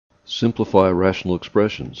Simplify rational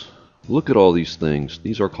expressions. Look at all these things.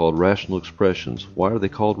 These are called rational expressions. Why are they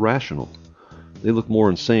called rational? They look more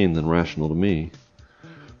insane than rational to me.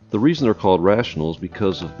 The reason they're called rational is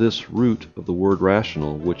because of this root of the word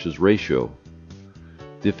rational, which is ratio.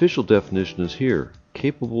 The official definition is here,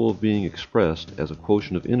 capable of being expressed as a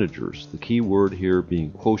quotient of integers, the key word here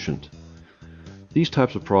being quotient. These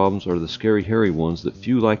types of problems are the scary hairy ones that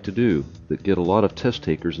few like to do, that get a lot of test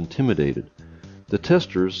takers intimidated. The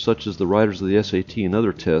testers, such as the writers of the SAT and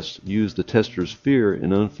other tests, use the tester's fear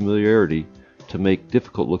and unfamiliarity to make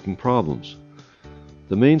difficult-looking problems.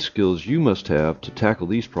 The main skills you must have to tackle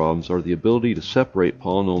these problems are the ability to separate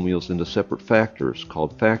polynomials into separate factors,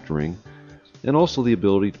 called factoring, and also the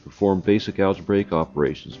ability to perform basic algebraic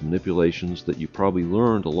operations, manipulations that you probably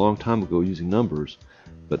learned a long time ago using numbers,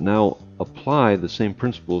 but now apply the same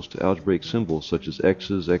principles to algebraic symbols such as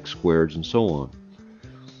x's, x squareds, and so on.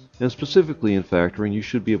 And specifically in factoring, you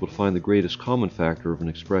should be able to find the greatest common factor of an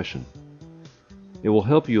expression. It will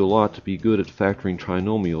help you a lot to be good at factoring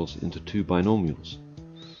trinomials into two binomials.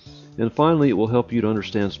 And finally, it will help you to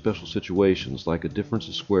understand special situations like a difference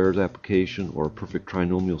of squares application or a perfect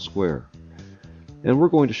trinomial square. And we're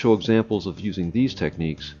going to show examples of using these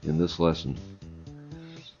techniques in this lesson.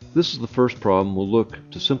 This is the first problem. We'll look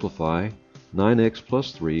to simplify 9x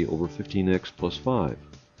plus 3 over 15x plus 5.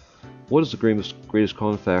 What is the greatest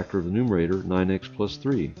common factor of the numerator, 9x plus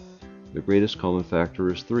 3? The greatest common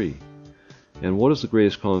factor is 3. And what is the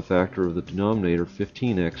greatest common factor of the denominator,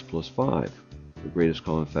 15x plus 5? The greatest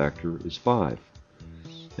common factor is 5.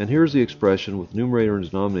 And here's the expression with numerator and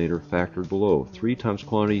denominator factored below. 3 times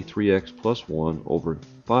quantity 3x plus 1 over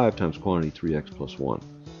 5 times quantity 3x plus 1.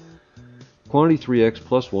 Quantity 3x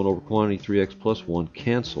plus 1 over quantity 3x plus 1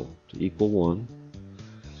 cancel to equal 1.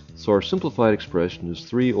 So our simplified expression is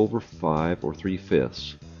 3 over 5, or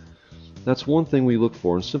 3/5. That's one thing we look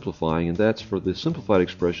for in simplifying, and that's for the simplified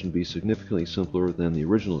expression to be significantly simpler than the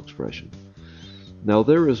original expression. Now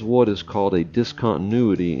there is what is called a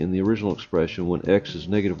discontinuity in the original expression when x is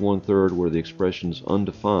negative 1/3 where the expression is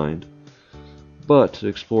undefined, but to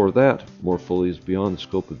explore that more fully is beyond the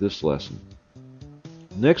scope of this lesson.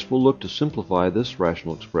 Next we'll look to simplify this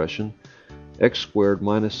rational expression, x squared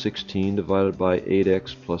minus 16 divided by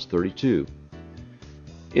 8x plus 32.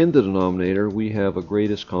 In the denominator we have a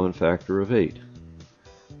greatest common factor of 8.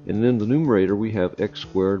 And in the numerator we have x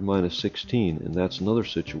squared minus 16, and that's another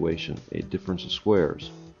situation, a difference of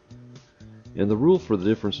squares. And the rule for the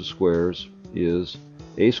difference of squares is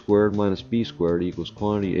a squared minus b squared equals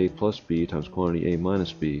quantity a plus b times quantity a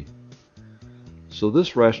minus b. So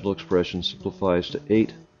this rational expression simplifies to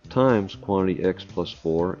 8 times quantity x plus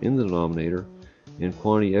 4 in the denominator and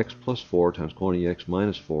quantity x plus 4 times quantity x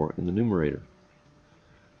minus 4 in the numerator.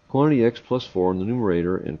 Quantity x plus 4 in the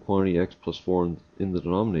numerator and quantity x plus 4 in the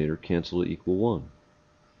denominator cancel to equal 1.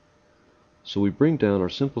 So we bring down our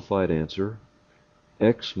simplified answer,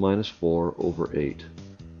 x minus 4 over 8.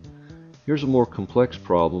 Here's a more complex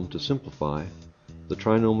problem to simplify. The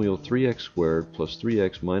trinomial 3x squared plus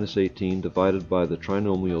 3x minus 18 divided by the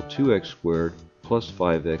trinomial 2x squared plus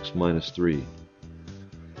 5x minus 3.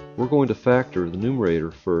 We're going to factor the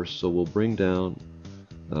numerator first, so we'll bring it down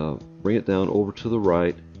over to the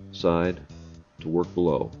right side to work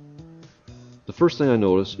below. The first thing I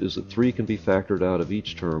notice is that 3 can be factored out of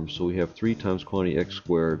each term, so we have 3 times quantity x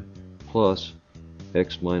squared plus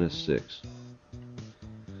x minus 6.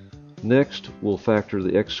 Next we'll factor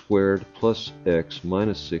the x squared plus x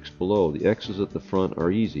minus 6 below. The x's at the front are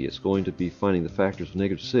easy. It's going to be finding the factors of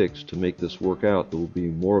negative 6 to make this work out that will be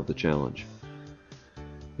more of the challenge.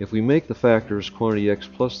 If we make the factors quantity x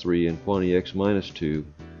plus 3 and quantity x minus 2,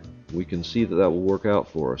 we can see that will work out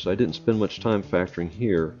for us. I didn't spend much time factoring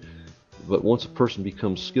here, but once a person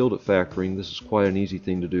becomes skilled at factoring, this is quite an easy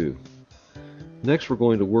thing to do. Next we're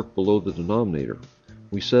going to work below the denominator.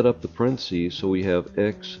 We set up the parentheses so we have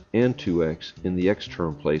x and 2x in the x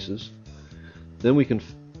term places. Then we can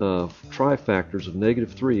try factors of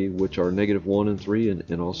negative 3, which are negative 1 and 3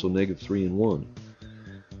 and also negative 3 and 1.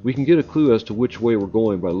 We can get a clue as to which way we're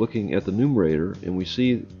going by looking at the numerator, and we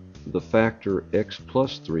see the factor x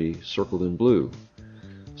plus 3 circled in blue.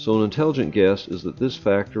 So an intelligent guess is that this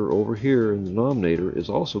factor over here in the denominator is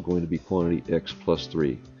also going to be quantity x plus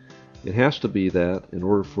 3. It has to be that in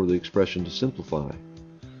order for the expression to simplify.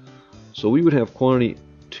 So we would have quantity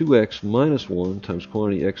 2x minus 1 times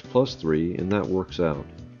quantity x plus 3, and that works out.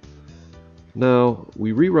 Now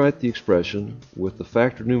we rewrite the expression with the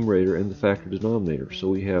factor numerator and the factor denominator. So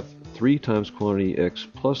we have 3 times quantity x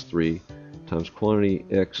plus 3 times quantity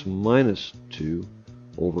x minus 2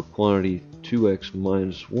 over quantity 2x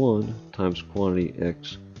minus 1 times quantity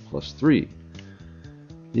x plus 3.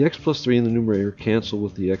 The x plus 3 in the numerator cancel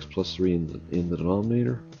with the x plus 3 in the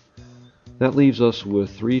denominator. That leaves us with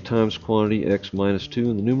 3 times quantity x minus 2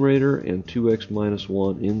 in the numerator and 2x minus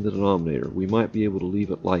 1 in the denominator. We might be able to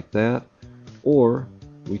leave it like that, or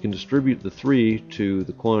we can distribute the 3 to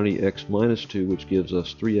the quantity x minus 2, which gives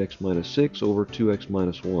us 3x minus 6 over 2x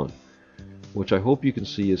minus 1, which I hope you can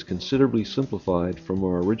see is considerably simplified from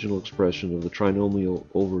our original expression of the trinomial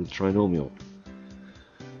over the trinomial.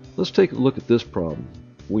 Let's take a look at this problem.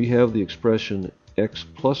 We have the expression x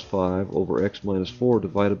plus 5 over x minus 4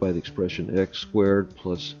 divided by the expression x squared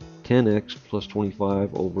plus 10x plus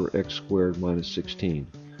 25 over x squared minus 16.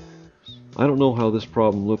 I don't know how this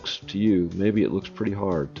problem looks to you. Maybe it looks pretty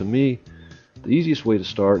hard. To me, the easiest way to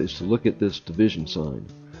start is to look at this division sign.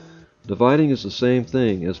 Dividing is the same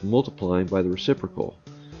thing as multiplying by the reciprocal.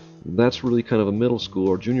 That's really kind of a middle school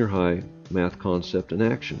or junior high math concept in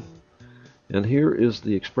action. And here is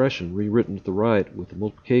the expression rewritten to the right with the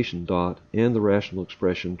multiplication dot and the rational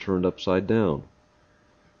expression turned upside down.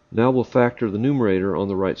 Now we'll factor the numerator on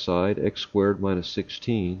the right side, x squared minus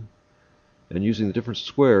 16, and using the difference of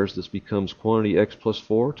squares, this becomes quantity x plus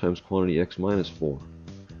 4 times quantity x minus 4.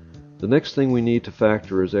 The next thing we need to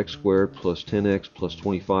factor is x squared plus 10x plus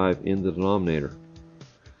 25 in the denominator.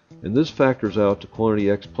 And this factors out to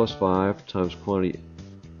quantity x plus 5 times quantity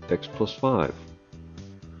x plus 5.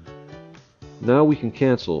 Now we can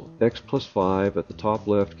cancel x plus 5 at the top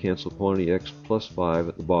left, cancel quantity x plus 5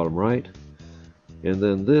 at the bottom right, and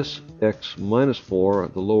then this x minus 4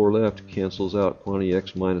 at the lower left cancels out quantity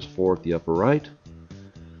x minus 4 at the upper right.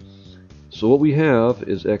 So what we have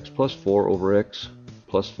is x plus 4 over x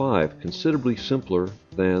plus 5, considerably simpler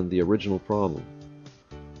than the original problem.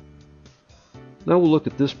 Now we'll look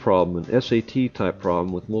at this problem, an SAT type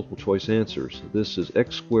problem with multiple choice answers. This is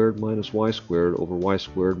x squared minus y squared over y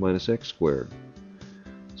squared minus x squared.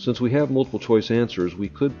 Since we have multiple choice answers, we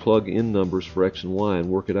could plug in numbers for x and y and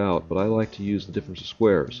work it out, but I like to use the difference of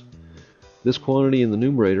squares. This quantity in the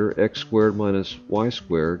numerator, x squared minus y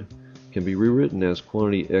squared, can be rewritten as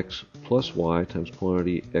quantity x plus y times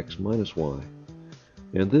quantity x minus y.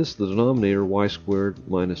 And this, the denominator, y squared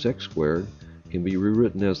minus x squared, can be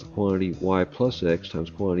rewritten as the quantity y plus x times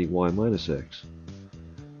quantity y minus x.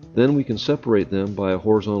 Then we can separate them by a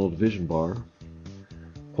horizontal division bar.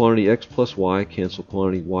 Quantity x plus y cancel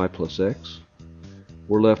quantity y plus x.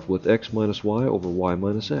 We're left with x minus y over y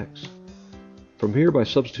minus x. From here, by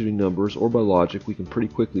substituting numbers or by logic, we can pretty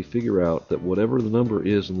quickly figure out that whatever the number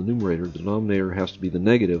is in the numerator, the denominator has to be the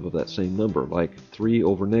negative of that same number, like 3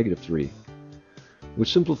 over negative 3.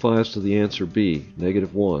 Which simplifies to the answer B,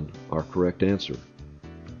 negative 1, our correct answer.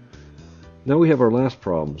 Now we have our last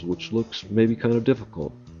problems, which looks maybe kind of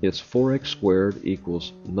difficult. It's 4x squared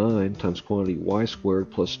equals 9 times quantity y squared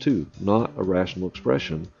plus 2, not a rational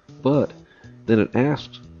expression, but then it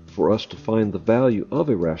asks for us to find the value of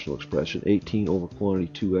a rational expression, 18 over quantity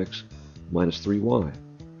 2x minus 3y.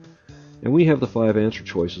 And we have the 5 answer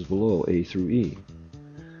choices below, A through E.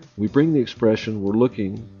 We bring the expression we're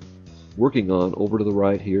working on over to the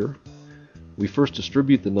right here. We first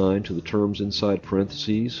distribute the 9 to the terms inside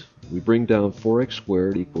parentheses. We bring down 4x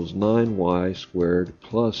squared equals 9y squared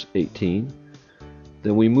plus 18.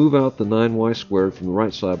 Then we move out the 9y squared from the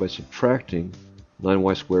right side by subtracting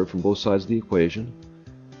 9y squared from both sides of the equation.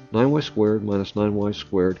 9y squared minus 9y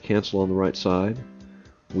squared cancel on the right side.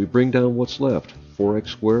 We bring down what's left. 4x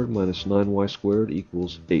squared minus 9y squared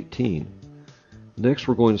equals 18. Next,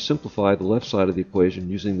 we're going to simplify the left side of the equation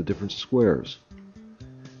using the difference of squares.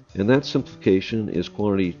 And that simplification is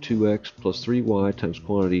quantity 2x plus 3y times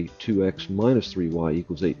quantity 2x minus 3y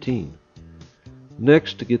equals 18.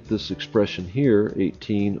 Next, to get this expression here,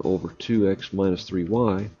 18 over 2x minus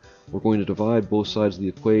 3y, we're going to divide both sides of the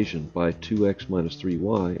equation by 2x minus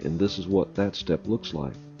 3y, and this is what that step looks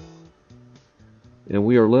like. And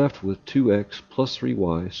we are left with 2x plus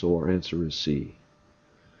 3y, so our answer is C.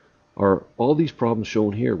 Are all these problems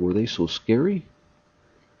shown here, were they so scary?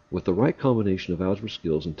 With the right combination of algebra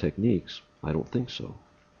skills and techniques, I don't think so.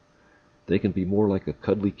 They can be more like a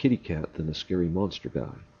cuddly kitty cat than a scary monster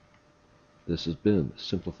guy. This has been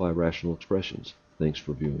Simplify Rational Expressions. Thanks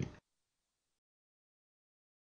for viewing.